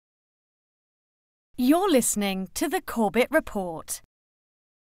You're listening to the Corbett Report.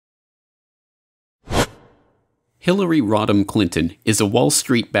 Hillary Rodham Clinton is a Wall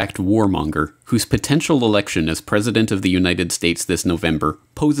Street-backed warmonger whose potential election as President of the United States this November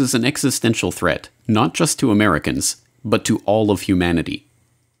poses an existential threat, not just to Americans, but to all of humanity.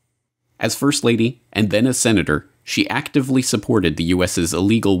 As First Lady, and then as Senator, she actively supported the U.S.'s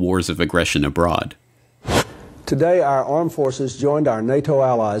illegal wars of aggression abroad. Today, our armed forces joined our NATO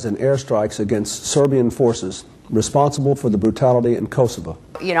allies in airstrikes against Serbian forces responsible for the brutality in Kosovo.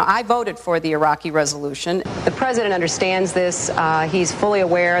 You know, I voted for the Iraqi resolution. The president understands this. He's fully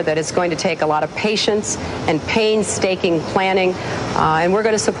aware that it's going to take a lot of patience and painstaking planning, and we're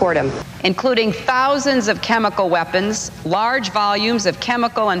going to support him. Including thousands of chemical weapons, large volumes of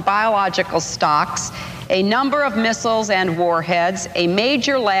chemical and biological stocks, a number of missiles and warheads, a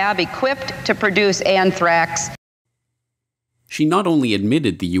major lab equipped to produce anthrax. She not only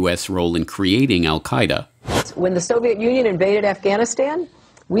admitted the U.S. role in creating al-Qaeda. When the Soviet Union invaded Afghanistan,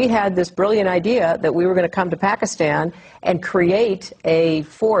 we had this brilliant idea that we were going to come to Pakistan and create a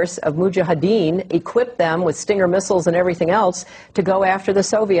force of mujahideen, equip them with Stinger missiles and everything else to go after the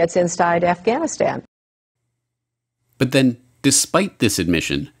Soviets inside Afghanistan. But then, despite this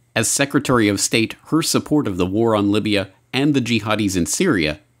admission, as Secretary of State, her support of the war on Libya and the jihadis in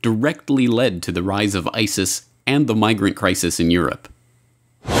Syria directly led to the rise of ISIS and the migrant crisis in Europe.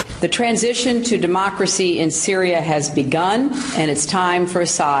 The transition to democracy in Syria has begun, and it's time for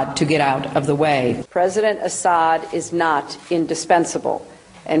Assad to get out of the way. President Assad is not indispensable,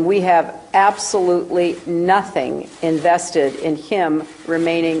 and we have absolutely nothing invested in him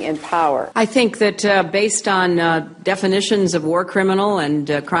remaining in power. I think that based on definitions of war criminal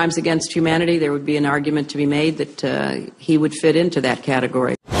and crimes against humanity, there would be an argument to be made that he would fit into that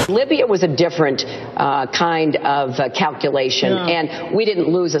category. Libya was a different kind of calculation, and we didn't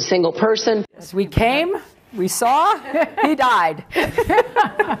lose a single person. We came, we saw, he died. Did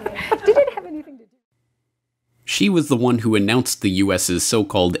it have anything to do? She was the one who announced the U.S.'s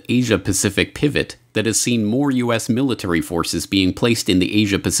so-called Asia-Pacific pivot that has seen more U.S. military forces being placed in the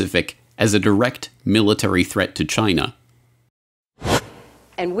Asia-Pacific as a direct military threat to China.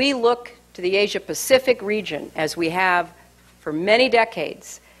 And we look to the Asia-Pacific region, as we have for many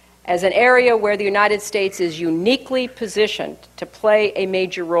decades, as an area where the United States is uniquely positioned to play a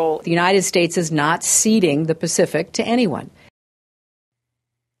major role. The United States is not ceding the Pacific to anyone.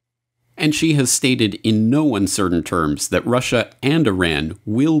 And she has stated in no uncertain terms that Russia and Iran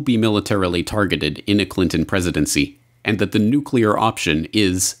will be militarily targeted in a Clinton presidency, and that the nuclear option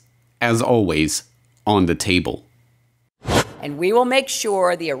is, as always, on the table. And we will make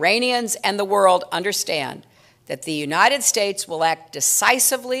sure the Iranians and the world understand that the United States will act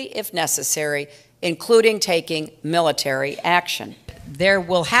decisively if necessary, including taking military action. There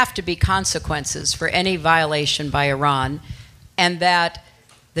will have to be consequences for any violation by Iran, and that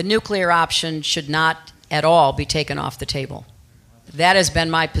the nuclear option should not at all be taken off the table. That has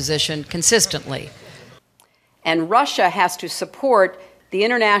been my position consistently. And Russia has to support the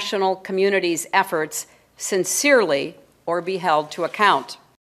international community's efforts sincerely or be held to account.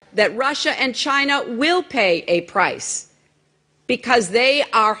 That Russia and China will pay a price because they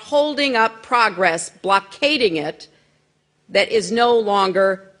are holding up progress, blockading it, that is no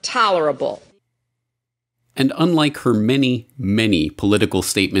longer tolerable. And unlike her many, many political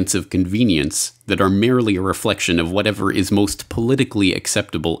statements of convenience that are merely a reflection of whatever is most politically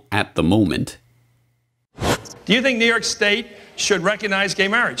acceptable at the moment. Do you think New York State should recognize gay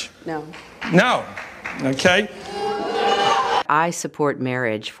marriage? No. No. Okay. I support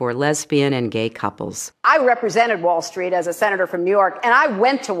marriage for lesbian and gay couples. I represented Wall Street as a senator from New York, and I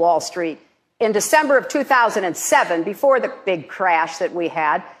went to Wall Street in December of 2007, before the big crash that we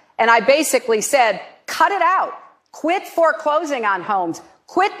had, and I basically said, cut it out. Quit foreclosing on homes.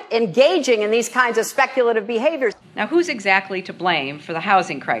 Quit engaging in these kinds of speculative behaviors. Now, who's exactly to blame for the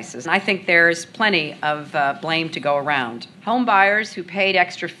housing crisis? I think there's plenty of blame to go around. Home buyers who paid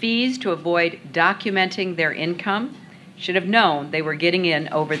extra fees to avoid documenting their income should have known they were getting in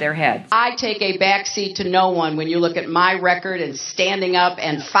over their heads. I take a backseat to no one when you look at my record and standing up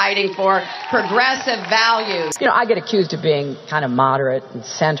and fighting for progressive values. You know, I get accused of being kind of moderate and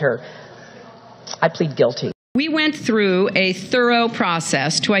center. I plead guilty. We went through a thorough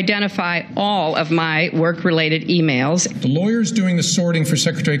process to identify all of my work-related emails. The lawyers doing the sorting for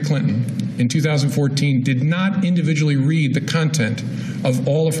Secretary Clinton in 2014 did not individually read the content of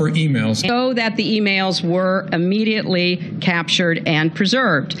all of her emails, So that the emails were immediately captured and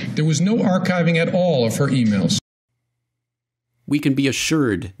preserved. There was no archiving at all of her emails. We can be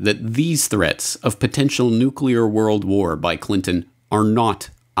assured that these threats of potential nuclear world war by Clinton are not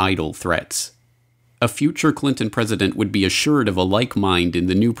idle threats. a future Clinton president would be assured of a like mind in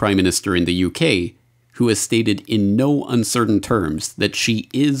the new Prime Minister in the UK, who has stated in no uncertain terms that she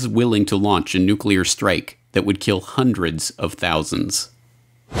is willing to launch a nuclear strike that would kill hundreds of thousands.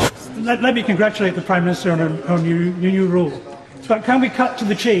 Let me congratulate the Prime Minister on her new role. But can we cut to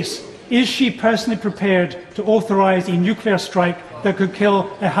the chase? Is she personally prepared to authorise a nuclear strike that could kill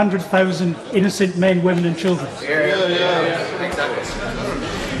 100,000 innocent men, women and children?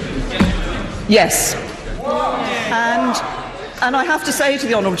 Yes. And I have to say to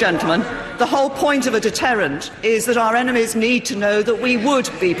the honourable gentleman, the whole point of a deterrent is that our enemies need to know that we would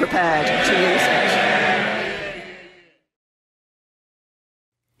be prepared to use it.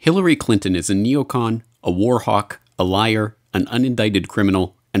 Hillary Clinton is a neocon, a war hawk, a liar, an unindicted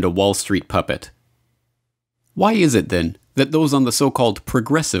criminal, and a Wall Street puppet. Why is it, then, that those on the so-called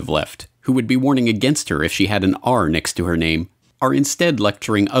progressive left, who would be warning against her if she had an R next to her name, are instead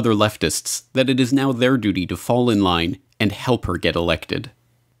lecturing other leftists that it is now their duty to fall in line and help her get elected?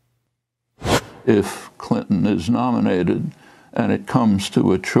 If Clinton is nominated and it comes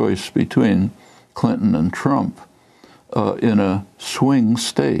to a choice between Clinton and Trump in a swing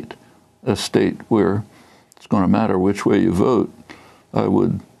state, a state where it's going to matter which way you vote, I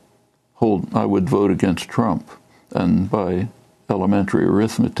would vote against Trump. And by elementary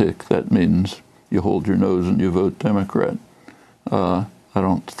arithmetic, that means you hold your nose and you vote Democrat. I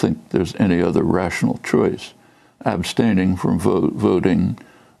don't think there's any other rational choice. Abstaining from voting,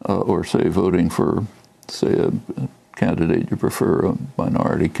 or say voting for, say, a candidate you prefer, a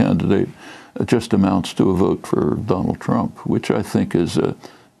minority candidate, just amounts to a vote for Donald Trump, which I think is a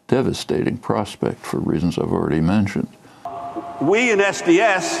devastating prospect for reasons I've already mentioned. We in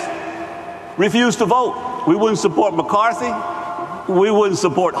SDS refused to vote. We wouldn't support McCarthy. We wouldn't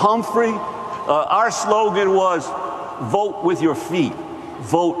support Humphrey. Our slogan was, vote with your feet,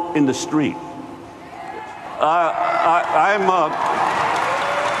 vote in the street.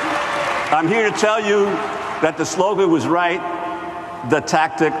 I'm here to tell you that the slogan was right, the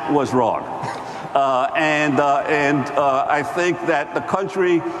tactic was wrong. I think that the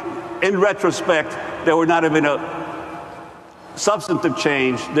country, in retrospect, there would not have been a substantive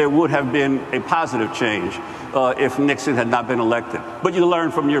change, there would have been a positive change if Nixon had not been elected. But you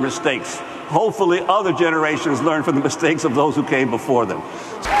learn from your mistakes. Hopefully other generations learn from the mistakes of those who came before them.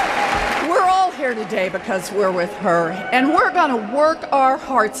 We're all here today because we're with her, and we're going to work our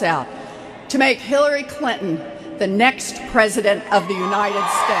hearts out to make Hillary Clinton the next president of the United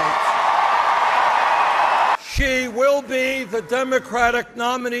States. She will be the Democratic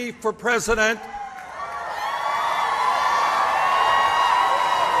nominee for president.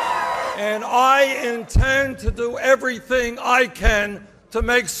 And I intend to do everything I can to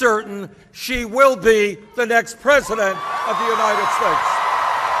make certain she will be the next president of the United States.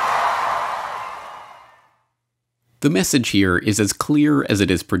 The message here is as clear as it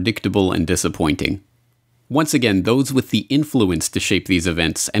is predictable and disappointing. Once again, those with the influence to shape these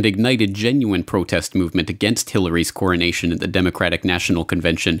events and ignite a genuine protest movement against Hillary's coronation at the Democratic National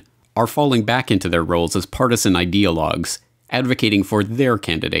Convention are falling back into their roles as partisan ideologues, advocating for their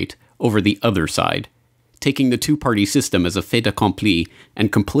candidate over the other side, taking the two-party system as a fait accompli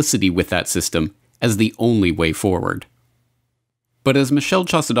and complicity with that system as the only way forward. But as Michelle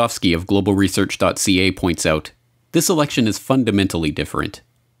Chossudovsky of globalresearch.ca points out, this election is fundamentally different.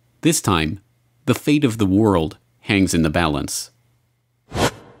 This time, the fate of the world hangs in the balance.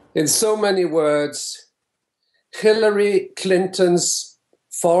 In so many words, Hillary Clinton's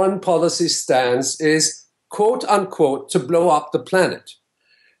foreign policy stance is, quote unquote, to blow up the planet.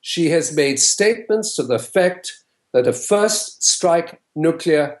 She has made statements to the effect that a first strike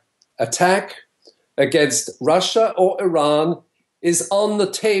nuclear attack against Russia or Iran is on the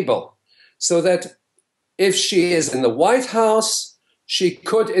table, so that if she is in the White House, she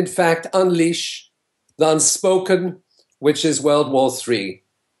could in fact unleash the unspoken, which is World War III.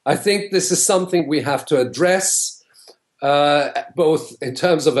 I think this is something we have to address, both in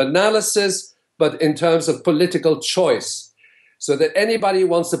terms of analysis, but in terms of political choice, so that anybody who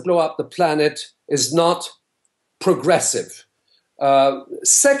wants to blow up the planet is not progressive.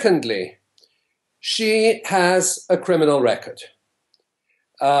 Secondly, she has a criminal record,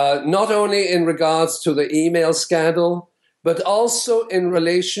 not only in regards to the email scandal, but also in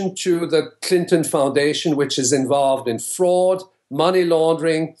relation to the Clinton Foundation, which is involved in fraud, money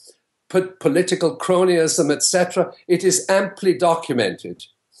laundering, political cronyism, etc. It is amply documented.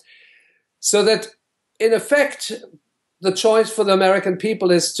 So that, in effect, the choice for the American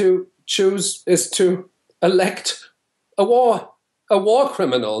people is to elect a war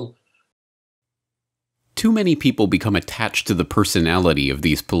criminal. Too many people become attached to the personality of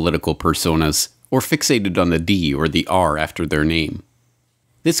these political personas, or fixated on the D or the R after their name.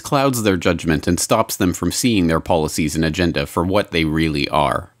 This clouds their judgment and stops them from seeing their policies and agenda for what they really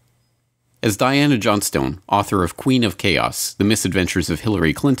are. As Diana Johnstone, author of Queen of Chaos, The Misadventures of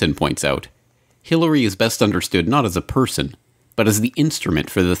Hillary Clinton, points out, Hillary is best understood not as a person, but as the instrument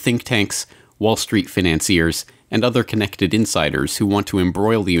for the think tanks, Wall Street financiers, and other connected insiders who want to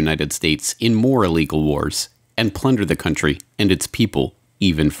embroil the United States in more illegal wars and plunder the country and its people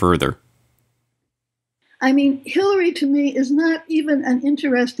even further. I mean, Hillary to me is not even an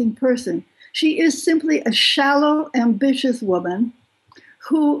interesting person. She is simply a shallow, ambitious woman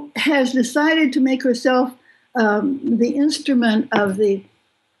who has decided to make herself the instrument of the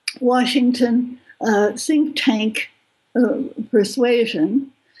Washington think tank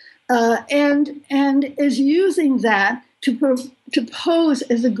persuasion, and is using that to pose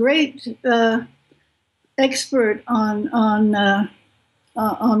as a great expert on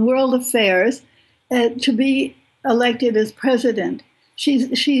world affairs, to be elected as president.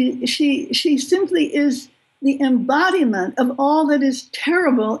 She simply is the embodiment of all that is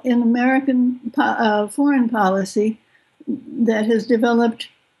terrible in American foreign policy that has developed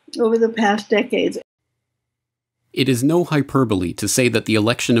over the past decades. It is no hyperbole to say that the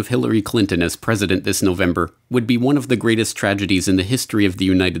election of Hillary Clinton as president this November would be one of the greatest tragedies in the history of the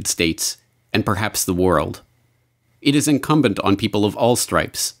United States, and perhaps the world. It is incumbent on people of all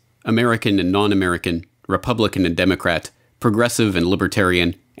stripes, American and non-American, Republican and Democrat, progressive and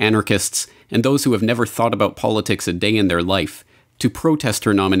libertarian, anarchists, and those who have never thought about politics a day in their life, to protest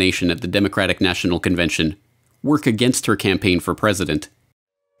her nomination at the Democratic National Convention, work against her campaign for president,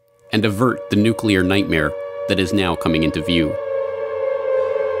 and avert the nuclear nightmare that is now coming into view.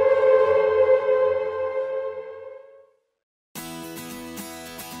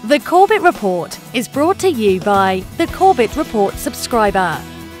 The Corbett Report is brought to you by the Corbett Report subscriber,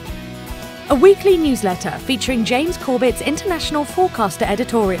 a weekly newsletter featuring James Corbett's International Forecaster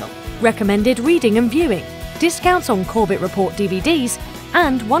editorial, recommended reading and viewing, discounts on Corbett Report DVDs,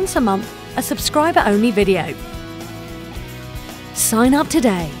 and once a month, a subscriber-only video. Sign up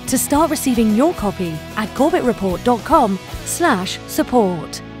today to start receiving your copy at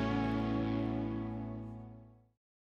corbettreport.com/support.